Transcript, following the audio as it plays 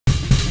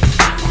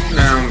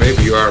Now,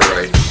 maybe you are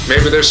right.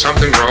 Maybe there's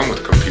something wrong with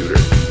the computer.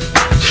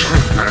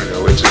 I don't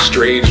know, it's a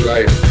strange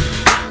life.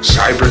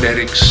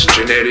 Cybernetics,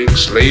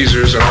 genetics,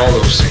 lasers, and all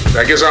those things.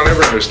 I guess I'll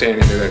never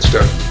understand any of that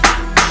stuff.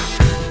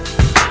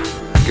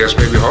 Guess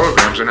maybe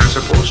holograms are not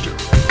supposed to.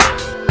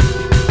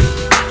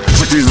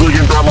 $60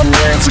 zillion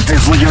man, $60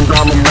 zillion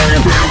man.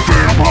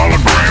 Phantom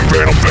hologram,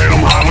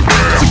 phantom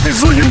hologram. $60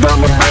 zillion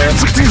man,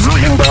 $60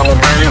 zillion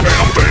man.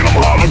 Phantom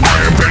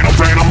hologram,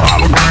 phantom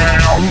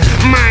hologram.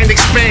 Mind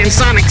expand,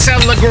 sonic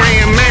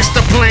telegram,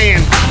 master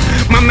plan.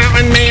 My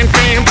mountain man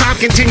fam, time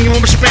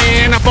continuum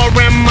span.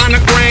 FRM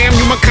monogram,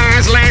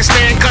 humankind's last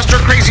stand. Custer,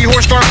 crazy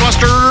horse, star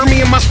buster. Me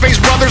and my space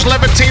brothers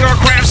levitate our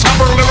crafts,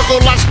 hover,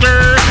 lyrical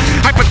luster.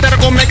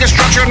 Hypothetical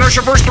megastructure,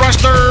 inertia verse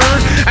thruster.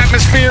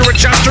 Atmosphere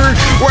adjuster,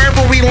 wherever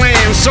we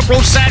land. Silk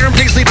Road Saturn,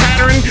 Paisley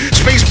pattern.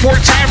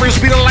 Spaceport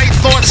taverns, speed of light,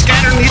 thought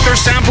scattering. Ether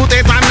sound booth,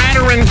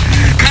 antimattering.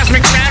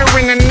 Cosmic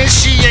shattering,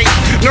 initiate.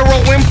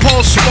 Neural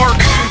impulse spark.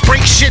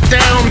 Break shit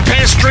down,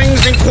 pass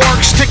strings and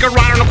quarks. Take a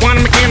ride on a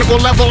quantum mechanical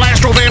level,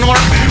 Astro Van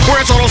Arc. Where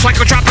it's auto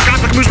psychotropic,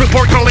 gothic amusement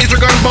park, to a laser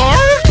gun bar.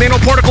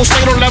 Nanoparticle,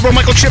 Slater level,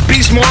 Michael Chip,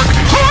 Peace Mark.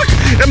 Hawk!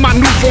 In my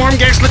new form,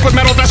 gas, liquid,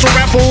 metal, vessel,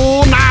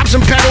 raffle. Knobs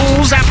and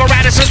pedals,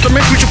 apparatus,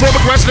 instruments,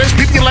 futurophobic residence.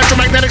 Beat the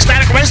electromagnetic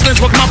static resonance.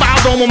 Welcome my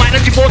biodomal, my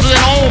energy forces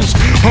and homes.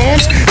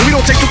 And we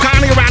don't take too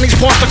kindly around these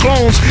parts to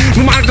clones.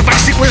 Mnemonic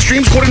device sequence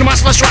streams, according to my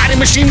celestial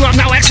riding machine. You have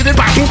now exited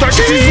by 213.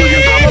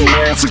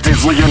 $60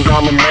 zillion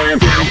man,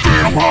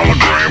 phantom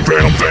hologram,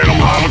 phantom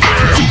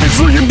hologram. $60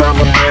 zillion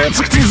man,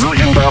 $60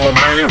 zillion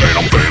man.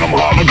 Phantom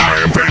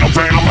hologram,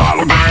 phantom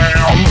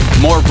hologram.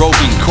 More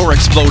roving, core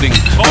exploding,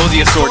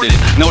 the assorted.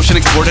 Notion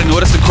exported,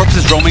 notice the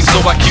corpses roaming, so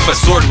I keep a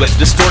sword with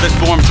distorted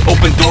forms,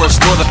 open doors,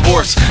 store the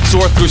force.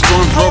 Soar through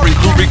storms, roaring,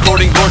 crew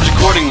recording, gorge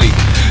accordingly.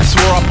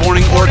 Swore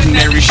upborning,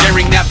 ordinary,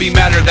 sharing nappy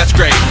matter, that's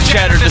great.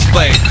 Chatter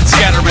display,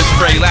 scatter and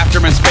spray,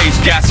 laughter in space,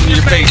 gas in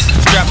your face.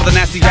 Strap with a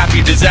nasty, happy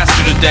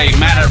disaster today,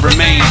 matter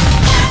remain.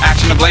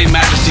 Action to blame,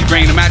 majesty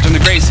grain, imagine the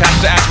grace, hatch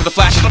to ash with a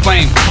flash of the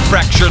flame.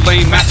 Fracture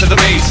lane, master the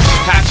maze,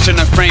 hatched in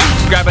a frame,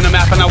 grabbing a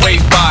map and I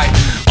wave by.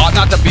 Ought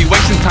not to be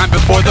wasting time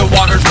before the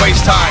water's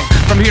waist high.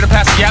 From here to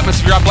past the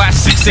atmosphere, I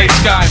blast 6-8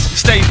 skies.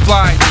 Stay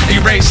fly,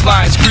 erase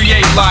lies,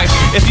 create life.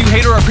 If you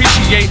hate or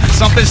appreciate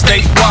something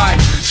statewide,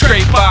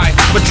 scrape by,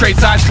 betray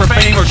size for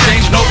fame or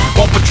change. Nope,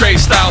 won't betray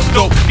styles,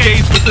 dope.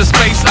 Gaze with the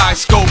space eye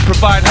scope,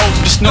 provide hope.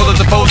 Just know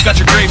that the foe's got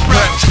your grave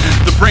prepped.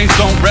 The brains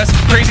don't rest,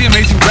 crazy,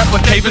 amazing,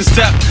 replicate in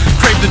step.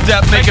 Crave the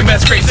depth, make a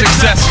mess, great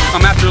success.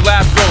 I'm after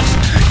lab growth,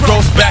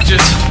 gross batches.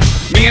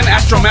 Me and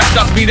Astro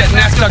mascots meet at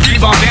NASCAR,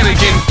 grieve on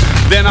Vanagon.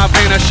 Then I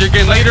vanish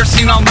again, later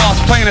seen on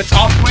lost planets,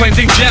 off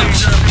planting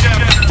gems.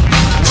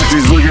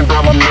 $60 zillion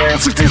man,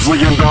 $60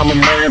 zillion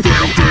man.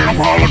 Phantom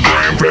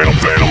hologram,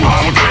 phantom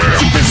hologram.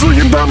 $60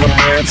 zillion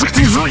man,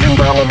 $60 zillion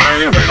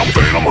man.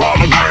 Phantom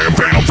hologram,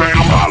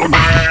 phantom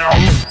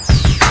hologram.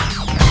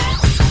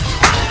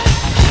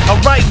 I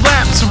write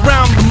laps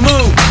around the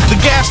moon. The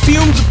gas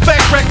fumes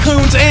affect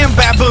raccoons and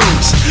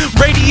baboons.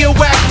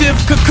 Radioactive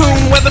cocoon,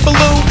 weather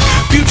balloon.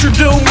 Future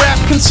doom, rap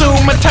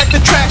consume. Attack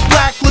the track,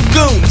 Black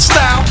Lagoon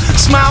style.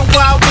 Smile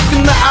wild, look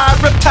in the eye,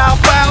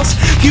 reptile fouls.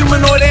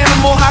 Humanoid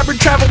animal,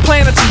 hybrid travel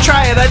planets and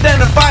try it,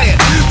 identify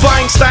it.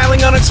 Flying,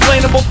 styling,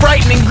 unexplainable,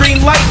 frightening. Green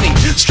lightning,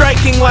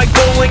 striking like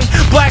bowling.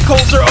 Black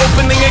holes are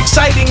opening,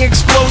 exciting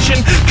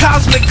explosion.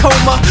 Cosmic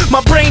coma, my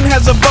brain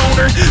has a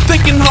boner.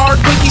 Thinking hard,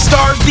 blinky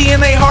stars,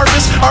 DNA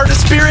harvest.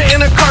 Artist spirit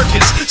in a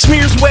carcass,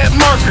 smears wet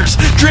markers,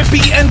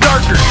 drippy and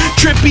darker,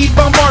 trippy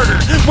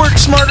bombarder, work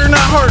smarter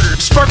not harder,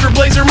 sparker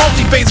blazer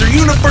multi-phaser,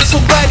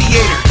 universal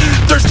gladiator,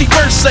 thirsty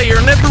verse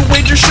sayer, never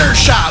wager sure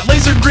shot,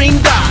 laser green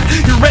dot,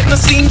 your retina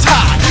seems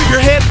hot,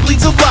 your head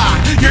bleeds a lot,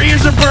 your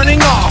ears are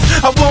burning off,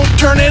 I won't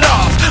turn it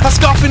off, I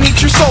scoff and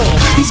eat your soul,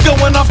 he's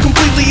going off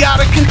completely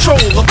out of control,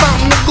 a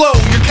fountain of glow,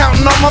 you're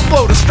counting on my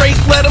flow to straight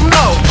let him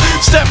know,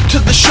 step to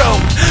the show,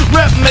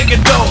 rep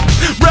mega dope,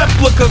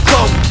 replica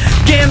cloak,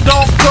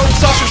 Gandalf Pro,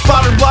 saucer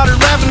spotter, blotter,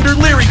 lavender,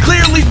 leery.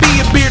 Clearly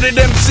be a bearded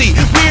MC.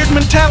 Weird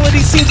mentality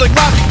seems like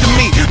logic to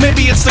me.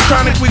 Maybe it's the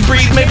chronic we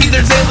breathe. Maybe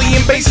there's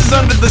alien bases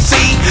under the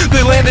sea.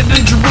 They landed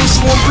in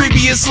Jerusalem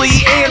previously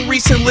and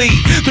recently.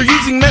 They're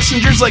using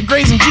messengers like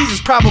Grays and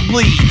Jesus,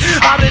 probably.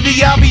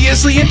 Oddity,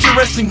 obviously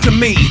interesting to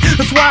me.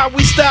 That's why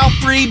we style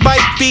free,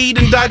 bite, feed,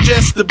 and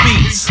digest the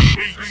beats.